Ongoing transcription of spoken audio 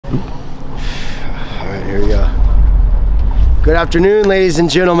All right, here we go. Good afternoon, ladies and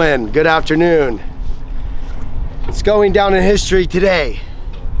gentlemen. Good afternoon. It's going down in history today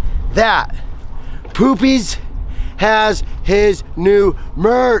that Poopies has his new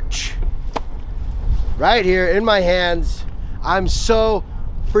merch right here in my hands. I'm so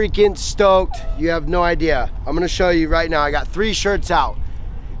freaking stoked. You have no idea. I'm gonna show you right now. I got 3 shirts out.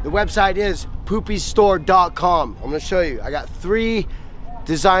 The website is poopiestore.com. I'm gonna show you. I got 3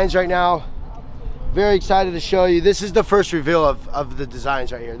 designs right now. Very excited to show you. This is the first reveal of the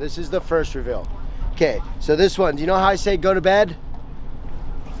designs right here. This is the first reveal. Okay, so this one, do you know how I say go to bed?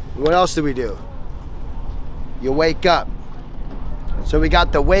 What else do we do? You wake up. So we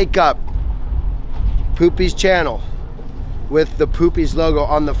got the wake up Poopies channel with the Poopies logo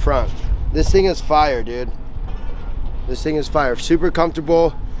on the front. This thing is fire, dude. This thing is fire. Super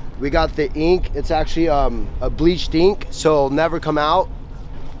comfortable. We got the ink. It's actually a bleached ink, so it'll never come out.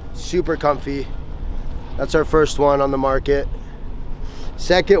 Super comfy. That's our first one on the market.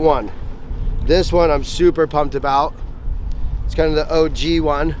 Second one, this one I'm super pumped about. It's kind of the OG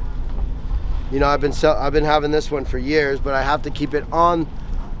one. You know, I've been having this one for years, but I have to keep it on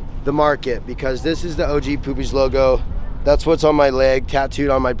the market because this is the OG Poopies logo. That's what's on my leg, tattooed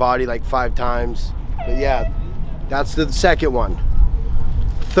on my body like 5 times. But yeah, that's the second one.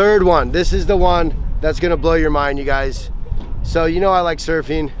 Third one, this is the one that's gonna blow your mind, you guys. So you know I like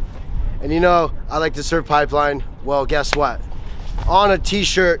surfing. And you know, I like to surf pipeline. Well, guess what? On a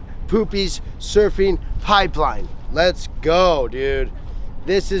t-shirt, Poopies surfing pipeline. Let's go, dude.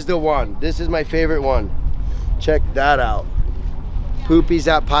 This is the one. This is my favorite one. Check that out. Poopies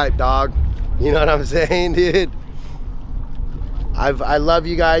at pipe, dog. You know what I'm saying, dude? I love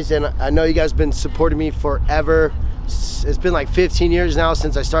you guys, and I know you guys have been supporting me forever. It's been like 15 years now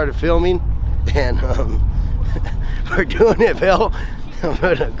since I started filming, and we're doing it, Bill. I'm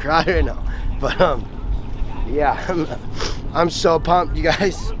gonna cry right now, but yeah, I'm so pumped, you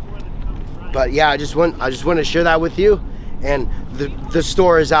guys. But yeah, I just want to share that with you. And the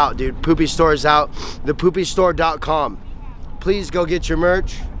store is out, dude. Poopies store is out. Thepoopiestore.com. Please go get your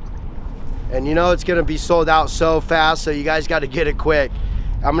merch. And you know it's gonna be sold out so fast, so you guys got to get it quick.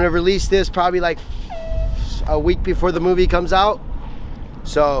 I'm gonna release this probably like a week before the movie comes out,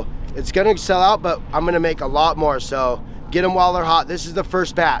 so it's gonna sell out. But I'm gonna make a lot more, so get them while they're hot. This is the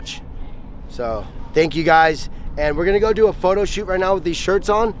first batch. So thank you guys. And we're gonna go do a photo shoot right now with these shirts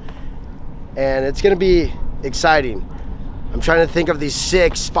on. And it's gonna be exciting. I'm trying to think of these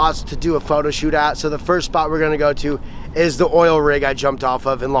 6 spots to do a photo shoot at. So the first spot we're gonna go to is the oil rig I jumped off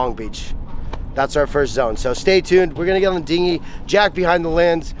of in Long Beach. That's our first zone. So stay tuned. We're gonna get on the dinghy, Jack behind the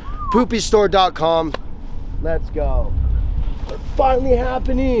lens, poopiestore.com. Let's go. It's finally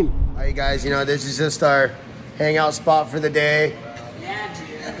happening. All right, guys, you know, this is just our hangout spot for the day. Yeah,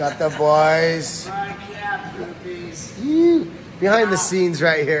 dude. Got the boys. Fuck yeah, Poopies. Behind the scenes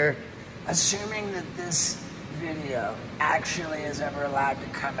right here. Assuming that this video actually is ever allowed to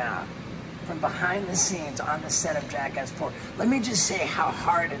come out, from behind the scenes on the set of Jackass 4, let me just say how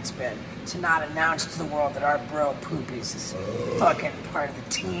hard it's been to not announce to the world that our bro Poopies is fucking part of the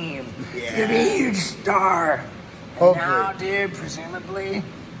team. Yeah. You're a huge star. And hopefully. now, dude, presumably,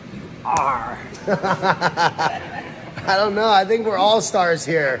 you are. I don't know. I think we're all stars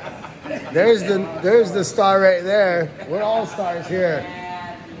here. There's the star right there. We're all stars here.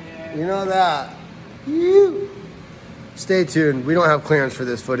 You know that. Stay tuned. We don't have clearance for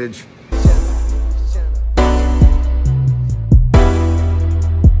this footage.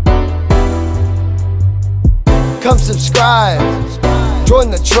 Come subscribe. Join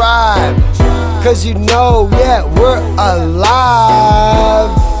the tribe. Cause you know, yeah, we're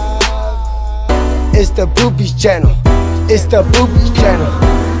alive. It's the Poopies channel. It's the Poopies channel.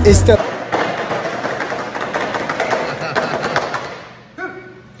 It's the...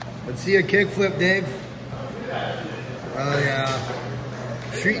 Let's see a kickflip, Dave. Oh yeah.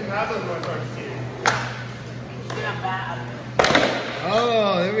 Treat.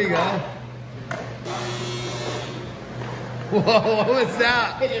 Oh, there we go. Whoa, what was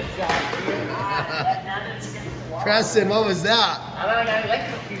that? Preston, what was that? I don't know, like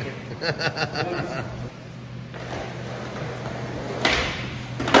computer.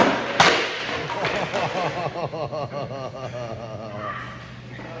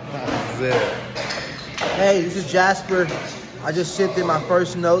 That's it. Hey, this is Jasper. I just sent in my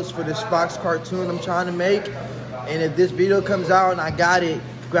first notes for this Fox cartoon I'm trying to make. And if this video comes out and I got it,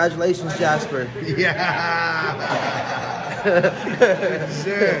 congratulations, Jasper. Yeah.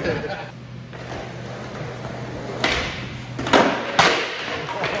 Sure.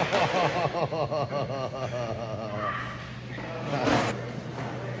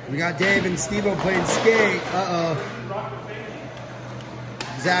 We got Dave and Steve-O playing skate. Uh-oh.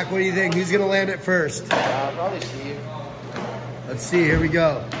 Zach, what do you think? Who's gonna land it first? Probably Steve. Let's see, here we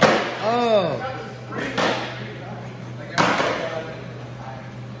go. Oh.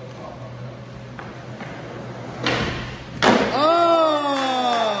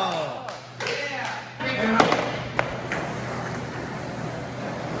 Oh.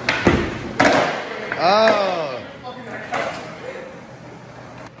 Oh.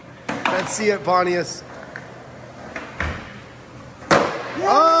 Let's see it, Pontius.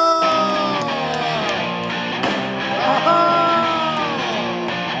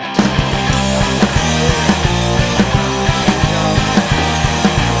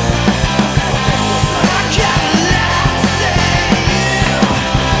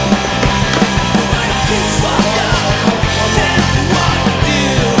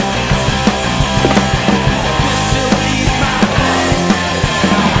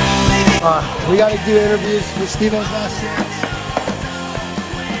 We got to do interviews with Steve-O's last year.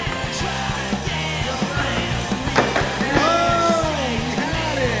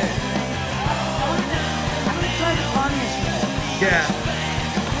 Yeah.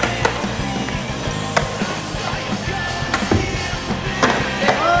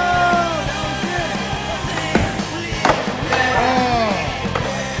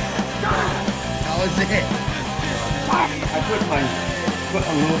 That was it. I put my foot a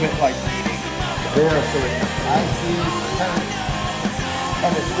little bit like there, so it actually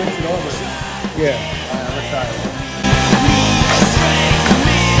kind of switch it over. Yeah. I'm gonna try it.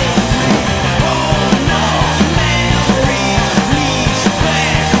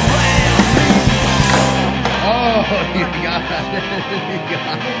 Oh, you got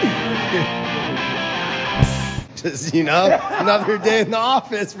it. Just, you know, another day in the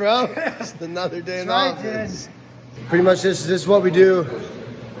office, bro. Just another day in the office. Pretty much this is what we do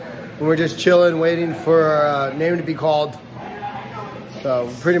when we're just chilling, waiting for our name to be called. So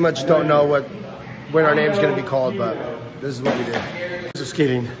we pretty much don't know when our name's going to be called, but this is what we do. Just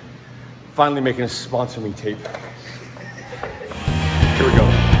skating, finally making a sponsor me tape. Here we go.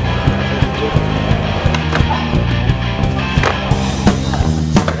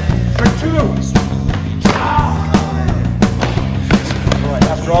 Trick 2. All right,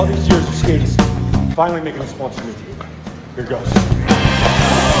 after all these years of skating, finally making a sponsor me tape. Here goes.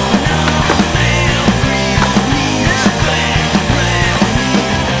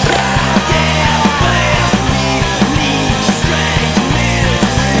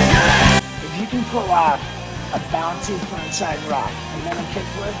 Pull off a bouncy frontside rock and then a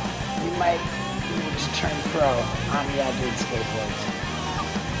kickflip, you might just turn pro on the dude skateboards.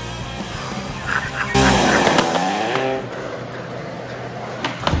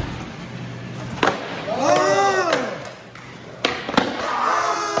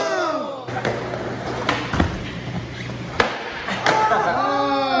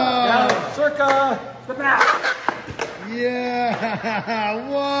 Circa the back. Yeah,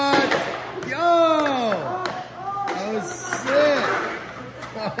 what? Yo! That was sick!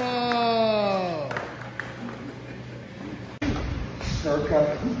 Oh!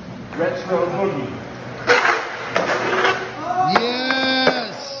 Circa retro boogie.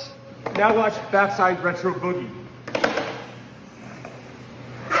 Yes! Now watch backside retro boogie.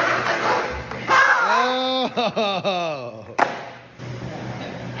 Oh!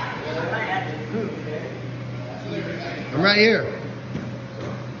 I'm right here.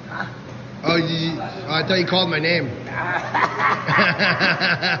 Oh, I thought you called my name.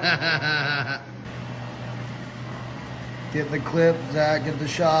 Get the clip, Zach. Get the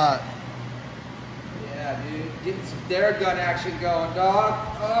shot. Yeah, dude. Getting some dare gun action going, dog.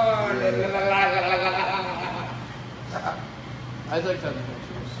 Oh, I'd like to have the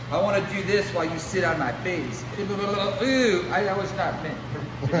pictures. I want to do this while you sit on my face. Ooh, that was not meant for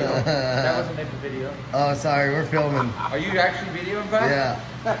video. That wasn't made for video. Oh, sorry. We're filming. Are you actually videoing, bud? Yeah.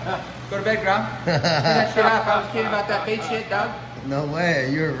 Go to bed, Grom. Turn that shit off. I was kidding about that face shit, dog. No way.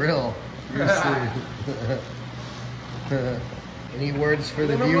 You're real. You're serious. Any words for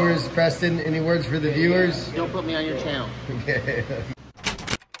the viewers, Preston? Any words for the viewers? Don't put me on your channel. Okay.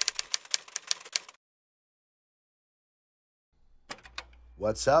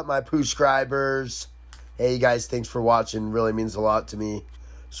 What's up, my poo-scribers? Hey, you guys, thanks for watching. Really means a lot to me.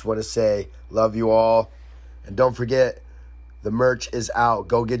 Just want to say, love you all. And don't forget, the merch is out.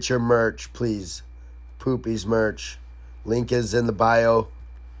 Go get your merch, please. Poopies merch. Link is in the bio.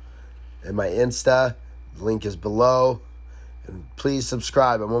 And my Insta, the link is below. And please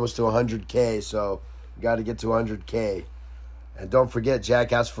subscribe. I'm almost to 100K, so we got to get to 100K. And don't forget,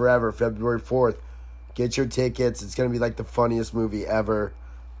 Jackass Forever, February 4th. Get your tickets. It's going to be like the funniest movie ever.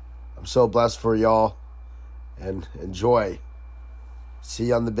 I'm so blessed for y'all. And enjoy. See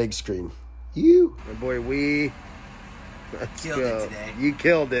you on the big screen. You. My boy, Let's Killed go. it today. You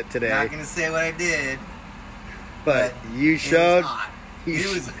killed it today. Not gonna say what I did, but you showed. It was hot.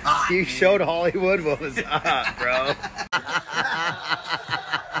 It was hot. You showed Hollywood what was up, bro.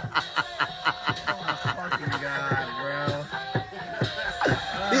 Fucking God, bro.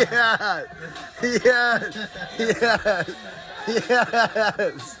 Yes. Yes. Yes.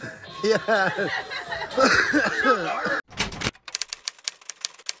 Yes. Yes.